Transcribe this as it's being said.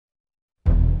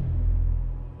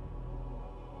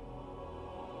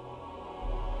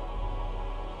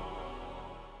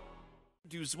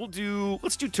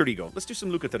Let's do Tarigo. Let's do some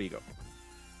Luca Tarigo.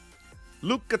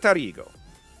 Luca Tarigo.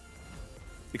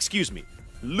 Excuse me.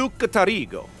 Luca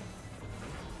Tarigo.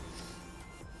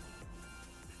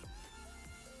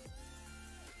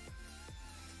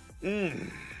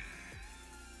 Mmm.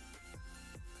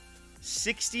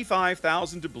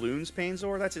 65,000 doubloons,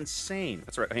 Painzor? That's insane.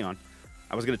 That's right. Hang on.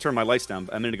 I was going to turn my lights down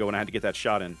a minute ago when I had to get that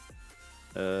shot in.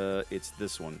 It's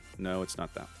this one. No, it's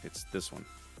not that. It's this one.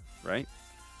 Right?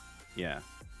 Yeah.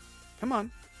 Come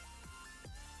on.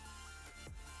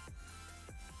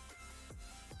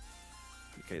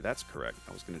 Okay, that's correct.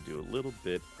 I was going to do a little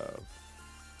bit of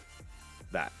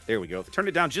that. There we go. Turn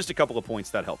it down just a couple of points.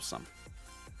 That helps some.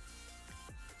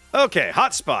 Okay,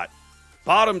 Hotspot.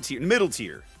 Bottom tier, middle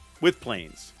tier. With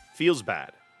planes. Feels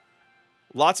bad.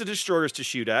 Lots of destroyers to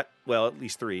shoot at. Well, at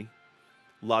least 3.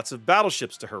 Lots of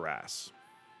battleships to harass.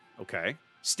 Okay.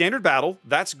 Standard battle.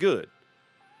 That's good.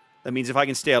 That means if I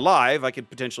can stay alive, I could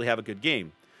potentially have a good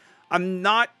game. I'm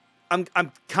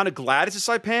kind of glad it's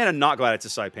a Saipan. I'm not glad it's a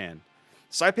Saipan.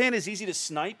 Saipan is easy to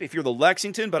snipe if you're the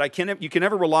Lexington, but you can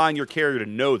never rely on your carrier to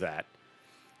know that.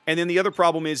 And then the other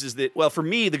problem is that, well, for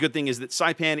me, the good thing is that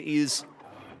Saipan is...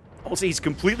 I won't say he's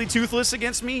completely toothless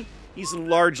against me. He's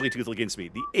largely toothless against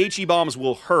me. The HE bombs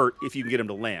will hurt if you can get him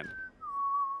to land.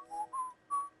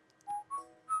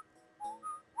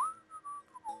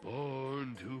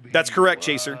 That's correct,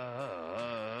 Chaser.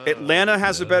 Atlanta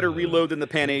has a better reload than the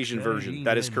Pan-Asian version.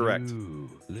 That is correct.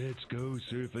 Let's go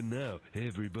surfing now.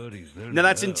 Everybody's now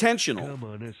that's intentional. Come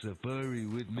on a safari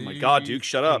with me. Oh my God, Duke,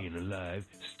 shut up.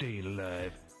 Staying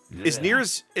alive. As near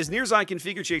as I can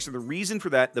figure, Chaser, the reason for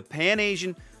that, the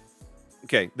Pan-Asian...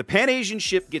 Okay, the Pan-Asian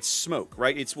ship gets smoke,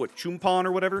 right? It's what, Chumpan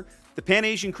or whatever? The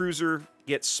Pan-Asian cruiser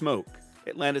gets smoke.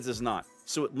 Atlanta does not.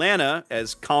 So Atlanta,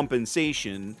 as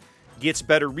compensation, gets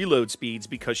better reload speeds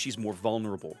because she's more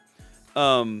vulnerable.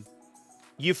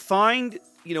 You find,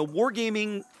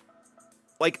 wargaming,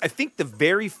 like, I think the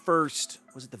very first...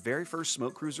 Was it the very first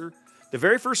smoke cruiser? The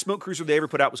very first smoke cruiser they ever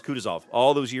put out was Kutuzov,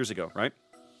 all those years ago, right?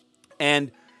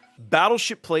 And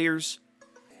battleship players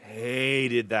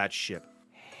hated that ship.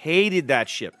 Hated that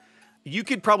ship. You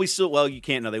could probably still... Well, you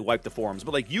can't now. They wiped the forums.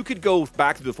 But, like, you could go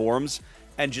back to the forums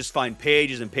and just find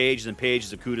pages and pages and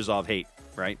pages of Kutuzov hate,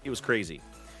 right? It was crazy.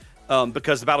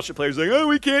 Because the battleship players are like, oh,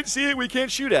 we can't see it. We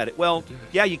can't shoot at it. Well,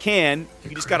 yeah, you can.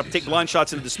 You just got to take blind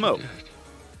shots into the smoke.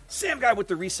 Sam Guy with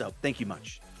the resub. Thank you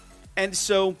much. And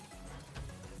so,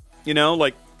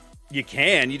 like, you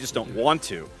can. You just don't want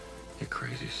to. You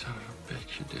crazy son of a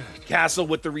bitch. You did. Castle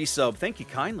with the resub. Thank you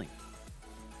kindly.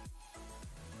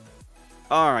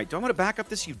 All right, do I want to back up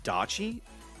this Udachi?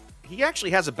 He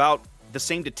actually has about the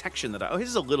same detection that I... Oh, his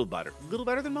is a little better. A little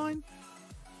better than mine?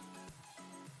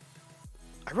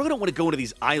 I really don't want to go into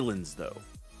these islands, though.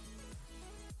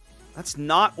 That's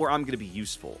not where I'm going to be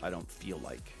useful, I don't feel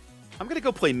like. I'm going to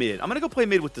go play mid. I'm going to go play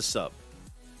mid with the sub.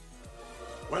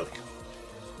 Welcome.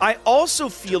 I also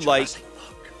feel like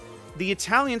the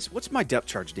Italians... What's my depth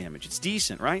charge damage? It's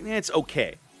decent, right? Yeah, it's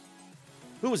okay.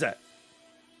 Who was that?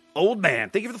 Old man.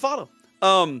 Thank you for the follow.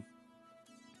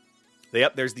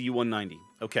 Yep, there's the U-190.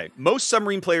 Okay, most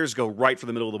submarine players go right for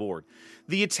the middle of the board.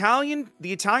 The Italian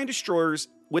destroyers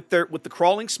with the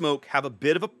crawling smoke have a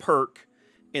bit of a perk,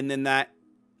 and then that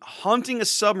hunting a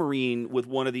submarine with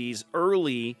one of these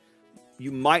early,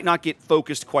 you might not get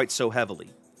focused quite so heavily.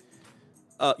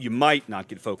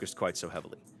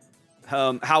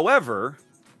 However,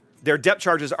 their depth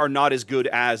charges are not as good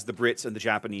as the Brits and the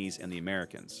Japanese and the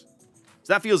Americans.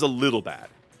 So that feels a little bad.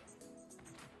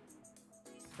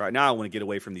 Right now, I want to get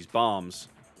away from these bombs.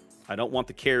 I don't want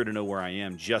the carrier to know where I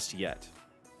am just yet.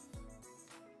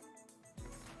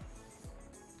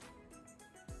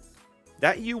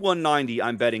 That U-190,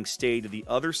 I'm betting, stayed to the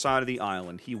other side of the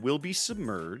island. He will be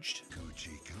submerged.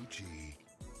 Coochie.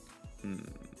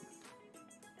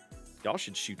 Y'all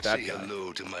should shoot that guy. Say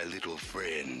hello to my little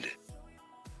friend.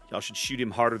 Y'all should shoot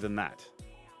him harder than that.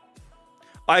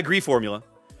 I agree, Formula.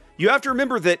 You have to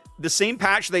remember that the same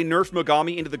patch they nerfed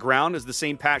Mogami into the ground is the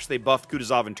same patch they buffed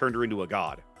Kutuzov and turned her into a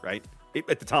god, right?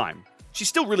 At the time. She's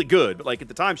still really good, but like at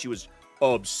the time she was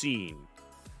obscene.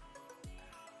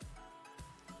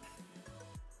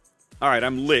 All right,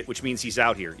 I'm lit, which means he's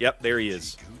out here. Yep, there he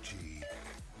is.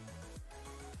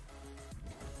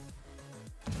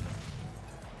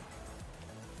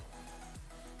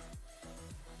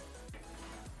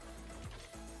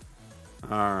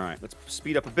 All right, let's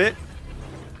speed up a bit.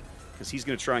 Because he's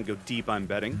going to try and go deep, I'm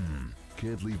betting.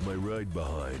 Can't leave my ride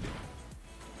behind.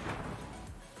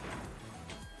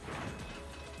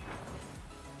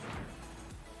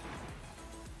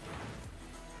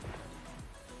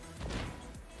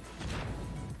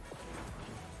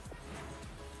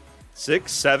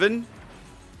 6, 7,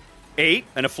 8,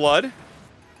 and a flood.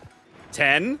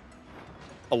 10,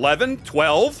 11,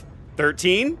 12,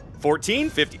 13, 14,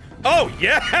 15. Oh,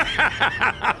 yeah!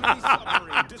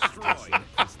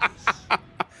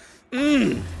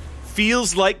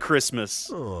 Feels like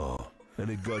Christmas. Oh, and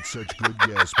it got such good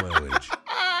gas mileage.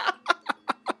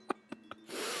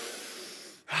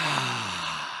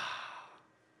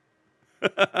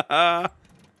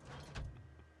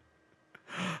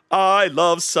 I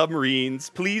love submarines.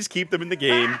 Please keep them in the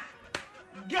game.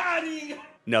 Got him!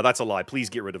 No, that's a lie. Please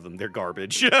get rid of them. They're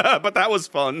garbage. But that was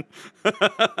fun.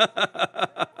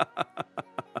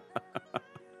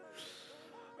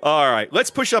 All right,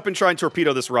 let's push up and try and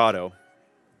torpedo this Rado.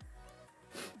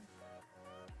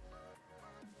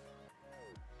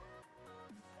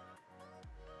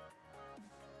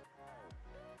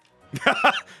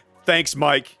 Thanks,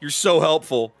 Mike. You're so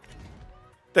helpful.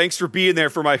 Thanks for being there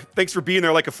Thanks for being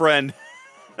there like a friend.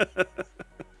 All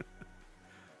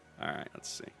right, let's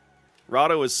see.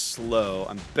 Rado is slow.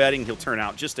 I'm betting he'll turn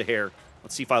out just a hair.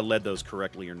 Let's see if I led those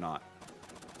correctly or not.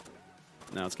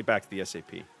 Now, let's get back to the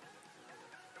SAP.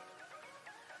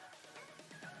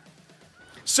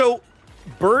 So,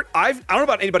 Bert, I don't know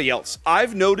about anybody else.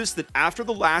 I've noticed that after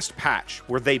the last patch,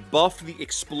 where they buffed the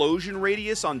explosion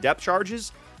radius on depth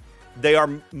charges, they are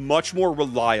much more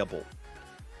reliable.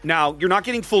 Now, you're not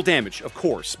getting full damage, of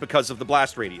course, because of the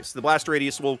blast radius. The blast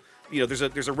radius will, you know,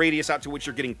 there's a radius out to which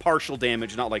you're getting partial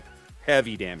damage, not like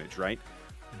heavy damage, right?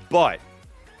 But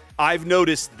I've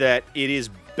noticed that it is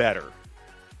better.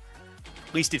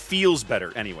 At least it feels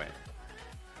better, anyway.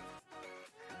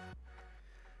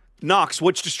 Nox,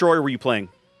 which destroyer were you playing?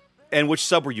 And which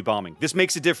sub were you bombing? This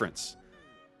makes a difference.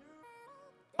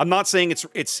 I'm not saying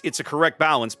it's a correct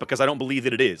balance, because I don't believe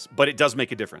that it is, but it does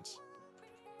make a difference.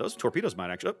 Those torpedoes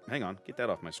might actually... Oh, hang on. Get that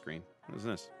off my screen. What is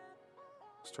this?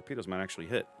 Those torpedoes might actually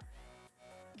hit.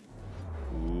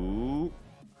 Ooh.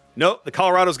 Nope, the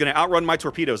Colorado's going to outrun my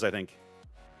torpedoes, I think.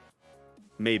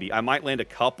 Maybe. I might land a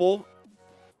couple.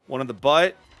 One on the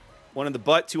butt. One on the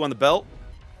butt, two on the belt.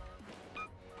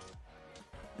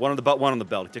 One on the butt, one on the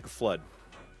belt. Take a flood.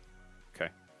 Okay.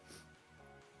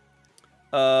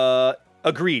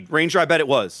 Agreed. Ranger, I bet it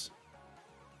was.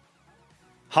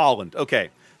 Holland.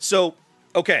 Okay. So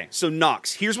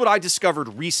Nox, here's what I discovered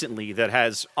recently that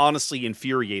has honestly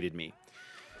infuriated me.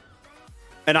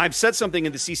 And I've said something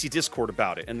in the CC Discord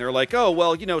about it, and they're like, oh,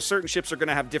 well, you know, certain ships are going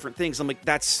to have different things. I'm like,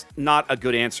 that's not a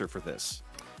good answer for this.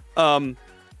 The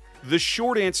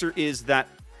short answer is that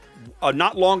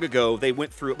not long ago, they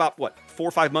went through, about, 4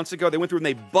 or 5 months ago, they went through and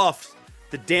they buffed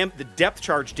the depth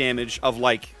charge damage of,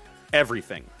 like,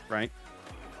 everything, right?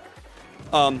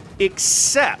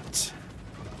 Except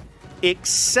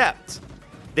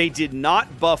they did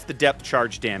not buff the depth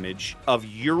charge damage of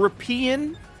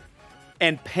European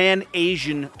and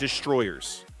Pan-Asian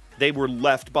destroyers. They were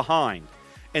left behind.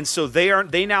 And so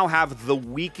they now have the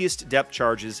weakest depth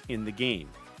charges in the game.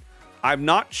 I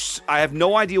have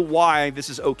no idea why this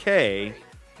is okay,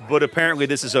 but apparently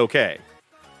this is okay.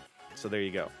 So there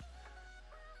you go.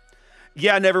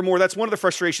 Yeah, Nevermore, that's one of the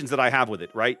frustrations that I have with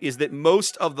it, right? Is that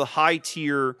most of the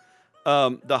high-tier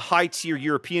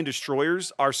European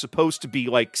destroyers are supposed to be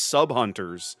like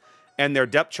sub-hunters, and their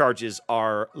depth charges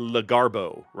are Le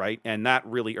Garbo, right? And that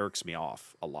really irks me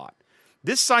off a lot.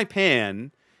 This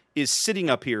Saipan is sitting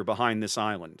up here behind this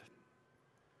island.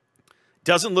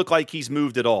 Doesn't look like he's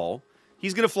moved at all.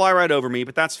 He's going to fly right over me,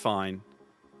 but that's fine.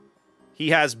 He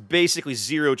has basically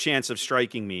zero chance of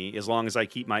striking me as long as I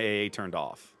keep my AA turned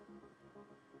off.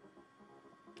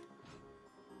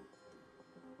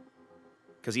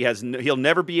 Because he'll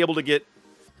never be able to get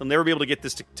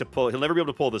this to pull. He'll never be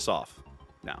able to pull this off.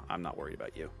 No, I'm not worried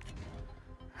about you.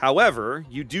 However,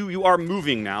 you are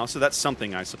moving now, so that's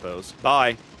something, I suppose.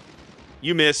 Bye.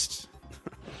 You missed.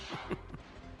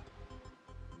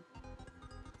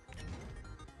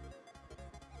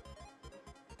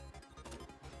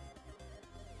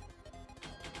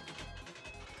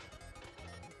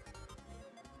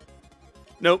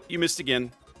 Nope, you missed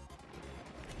again.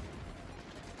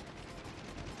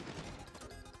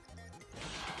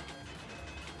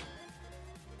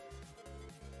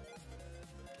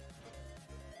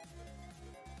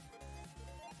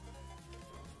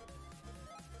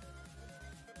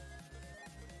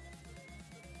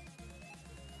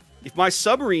 If my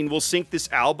submarine will sink this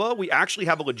Alba, we actually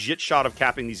have a legit shot of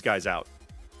capping these guys out,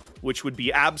 which would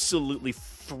be absolutely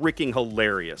freaking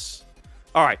hilarious.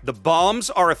 All right, the bombs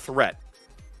are a threat.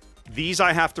 These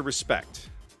I have to respect.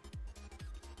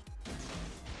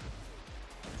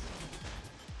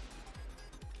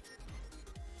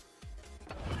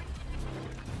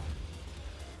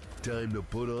 Time to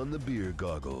put on the beer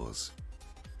goggles.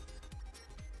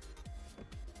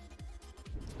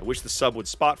 I wish the sub would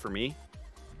spot for me.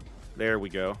 There we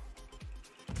go.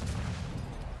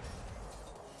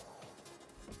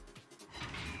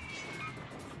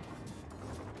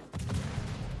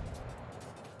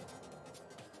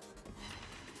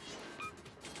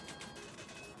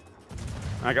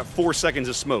 I got 4 seconds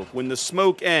of smoke. When the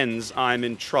smoke ends, I'm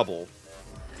in trouble.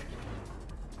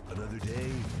 Another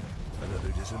day, another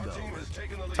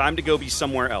disembowelment. Time to go be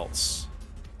somewhere else.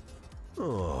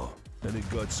 Oh, and it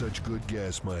got such good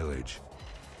gas mileage.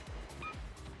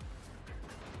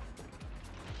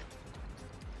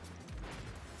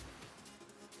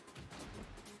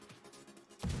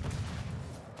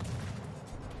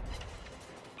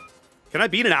 Can I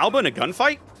beat an Alba in a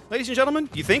gunfight, ladies and gentlemen?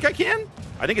 Do you think I can?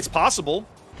 I think it's possible.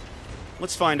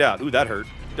 Let's find out. Ooh, that hurt.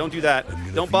 Don't do that.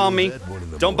 Don't bomb me.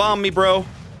 Don't bomb me, bro.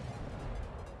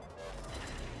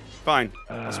 Fine.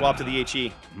 I'll swap to the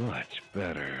HE. Much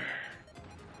better.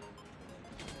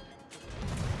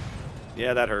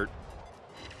 Yeah, that hurt.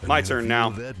 My turn now.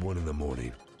 That 1 in the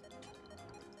morning.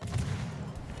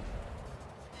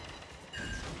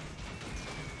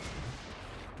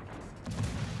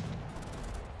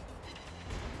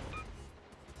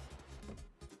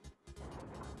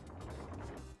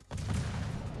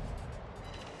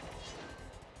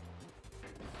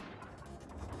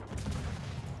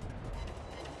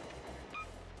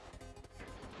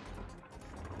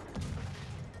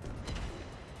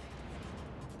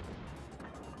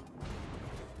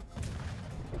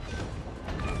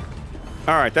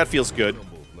 All right, that feels good.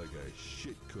 Like a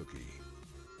shit cookie.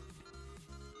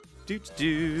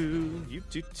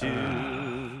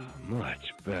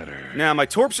 Much better. Now, my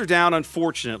torps are down,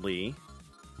 unfortunately.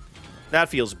 That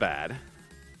feels bad. I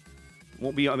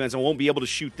won't be able to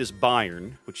shoot this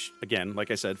Bayern, which, again, like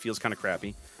I said, feels kind of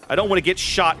crappy. I don't want to get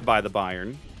shot by the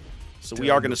Bayern, so we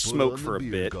are going to smoke for a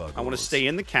bit. I want to stay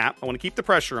in the cap. I want to keep the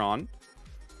pressure on.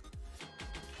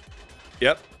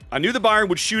 Yep. I knew the Bayern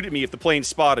would shoot at me if the plane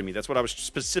spotted me. That's what I was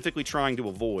specifically trying to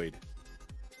avoid.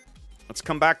 Let's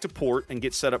come back to port and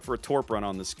get set up for a torp run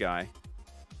on this guy.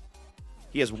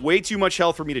 He has way too much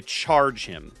health for me to charge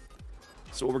him.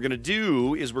 So what we're going to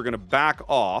do is we're going to back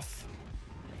off.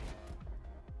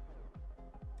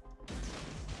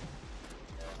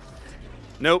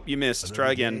 Nope, you missed. Another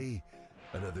Try again. Day,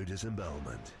 another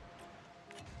disembowelment.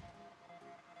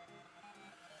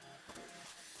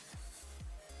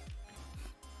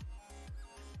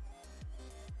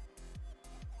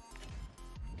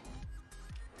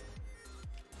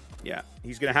 Yeah,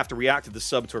 he's going to have to react to the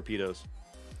sub-torpedoes.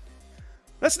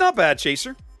 That's not bad,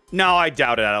 Chaser. No, I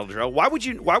doubt it, Aldro. Why would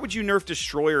you nerf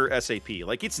Destroyer SAP?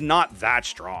 Like, it's not that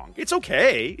strong. It's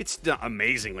okay. It's not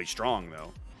amazingly strong,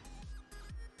 though.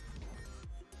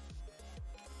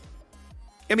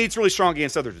 I mean, it's really strong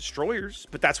against other destroyers,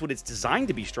 but that's what it's designed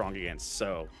to be strong against.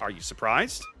 So, are you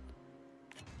surprised?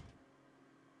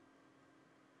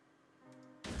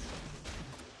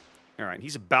 All right,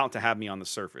 he's about to have me on the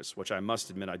surface, which I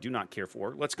must admit I do not care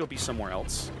for. Let's go be somewhere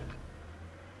else.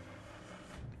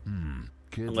 And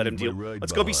let him deal.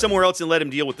 Let's go be somewhere else and let him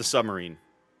deal with the submarine.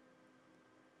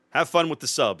 Have fun with the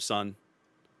sub, son.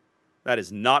 That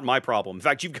is not my problem. In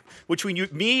fact, between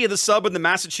me, the sub, and the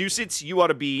Massachusetts, you ought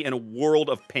to be in a world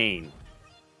of pain.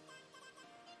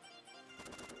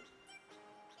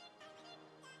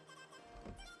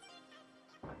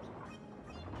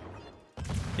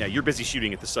 Yeah, you're busy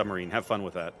shooting at the submarine. Have fun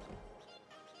with that.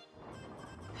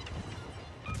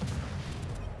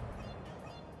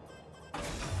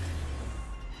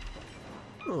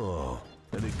 Oh,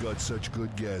 and it got such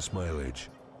good gas mileage.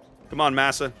 Come on,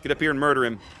 Massa. Get up here and murder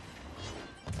him.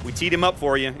 We teed him up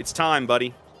for you. It's time,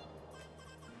 buddy.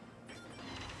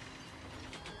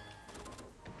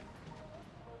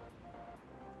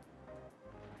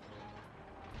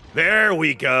 There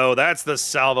we go. That's the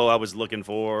salvo I was looking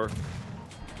for.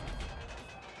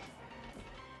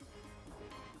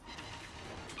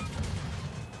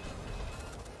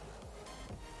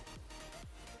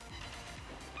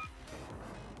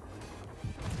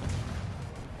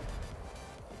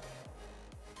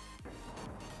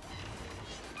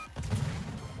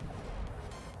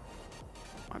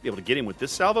 Might be able to get him with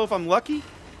this salvo if I'm lucky.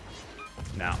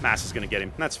 No, Mass is going to get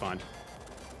him. That's fine.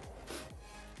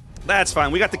 That's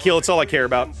fine. We got the kill. It's all I care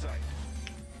about.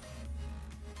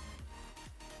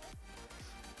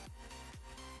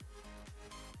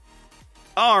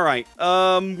 All right.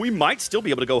 We might still be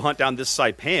able to go hunt down this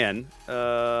Saipan.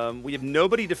 We have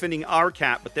nobody defending our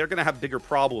cap, but they're going to have bigger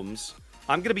problems.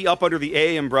 I'm going to be up under the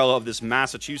A umbrella of this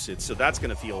Massachusetts, so that's going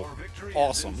to feel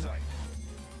awesome.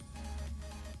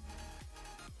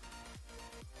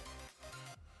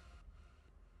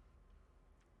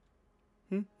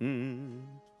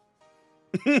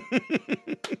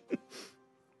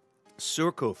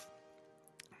 Surkov.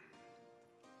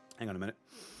 Hang on a minute.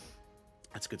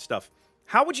 That's good stuff.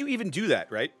 How would you even do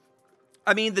that, right?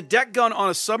 I mean, the deck gun on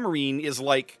a submarine is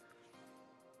like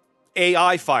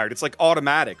AI fired. It's like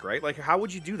automatic, right? Like, how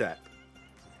would you do that?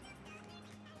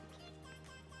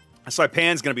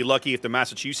 Saipan's going to be lucky if the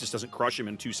Massachusetts doesn't crush him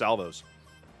in 2 salvos.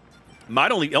 It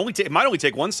might only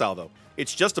take 1 salvo.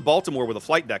 It's just a Baltimore with a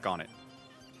flight deck on it.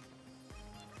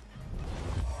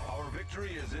 Our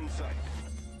victory is in sight.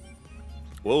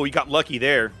 Whoa, he got lucky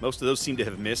there. Most of those seem to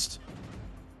have missed.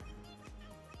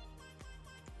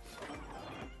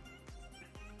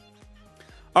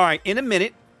 All right, in a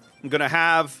minute, I'm going to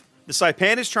have... The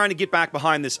Saipan is trying to get back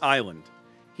behind this island.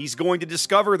 He's going to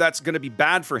discover that's going to be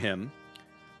bad for him.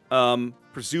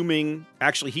 Presuming...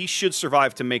 Actually, he should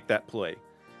survive to make that play.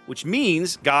 Which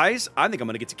means, guys, I think I'm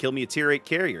going to get to kill me a Tier 8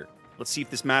 carrier. Let's see if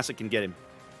this Massa can get him.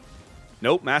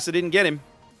 Nope, Massa didn't get him.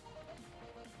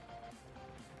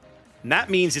 And that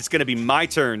means it's going to be my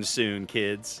turn soon,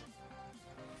 kids.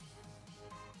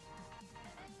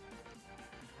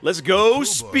 Let's go,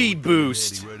 Speed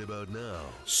Boost. Right about now.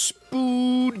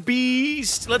 Spood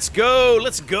Beast. Let's go,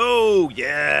 let's go.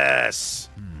 Yes.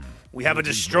 We have a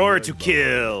destroyer to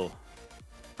kill.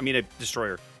 I mean, a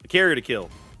destroyer. A carrier to kill.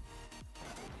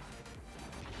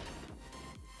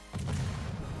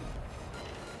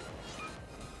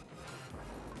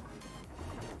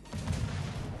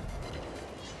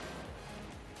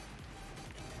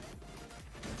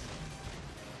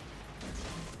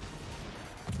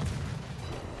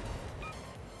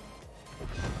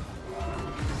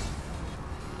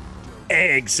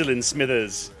 Excellent,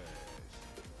 Smithers.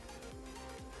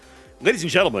 Ladies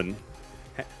and gentlemen,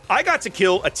 I got to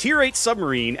kill a Tier 8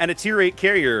 submarine and a Tier 8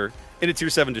 carrier in a Tier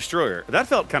 7 destroyer. That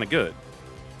felt kind of good.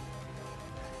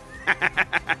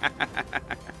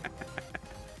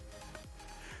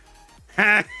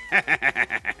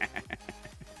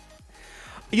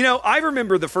 You know, I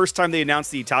remember the first time they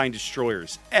announced the Italian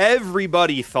destroyers.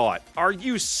 Everybody thought, are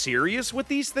you serious with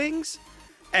these things?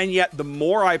 And yet, the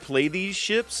more I play these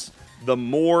ships, the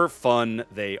more fun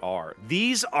they are.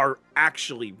 These are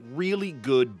actually really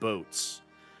good boats.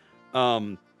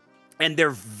 And they're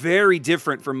very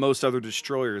different from most other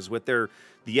destroyers with the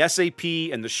SAP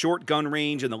and the short gun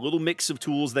range and the little mix of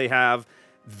tools they have.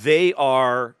 They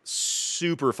are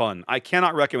super fun. I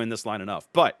cannot recommend this line enough.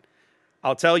 But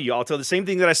I'll tell the same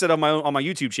thing that I said on my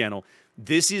YouTube channel.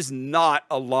 This is not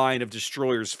a line of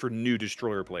destroyers for new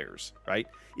destroyer players, right?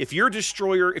 If you're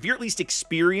at least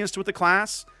experienced with the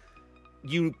class,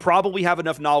 you probably have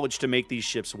enough knowledge to make these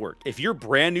ships work. If you're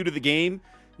brand new to the game,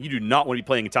 you do not want to be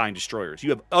playing Italian destroyers. You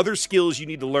have other skills you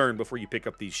need to learn before you pick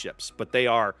up these ships, but they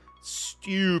are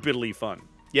stupidly fun.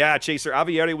 Yeah, Chaser,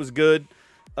 Aviary was good.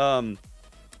 I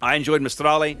enjoyed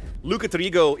Mistrale. Luca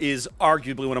Tarigo is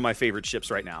arguably one of my favorite ships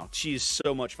right now. She's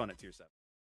so much fun at Tier 7.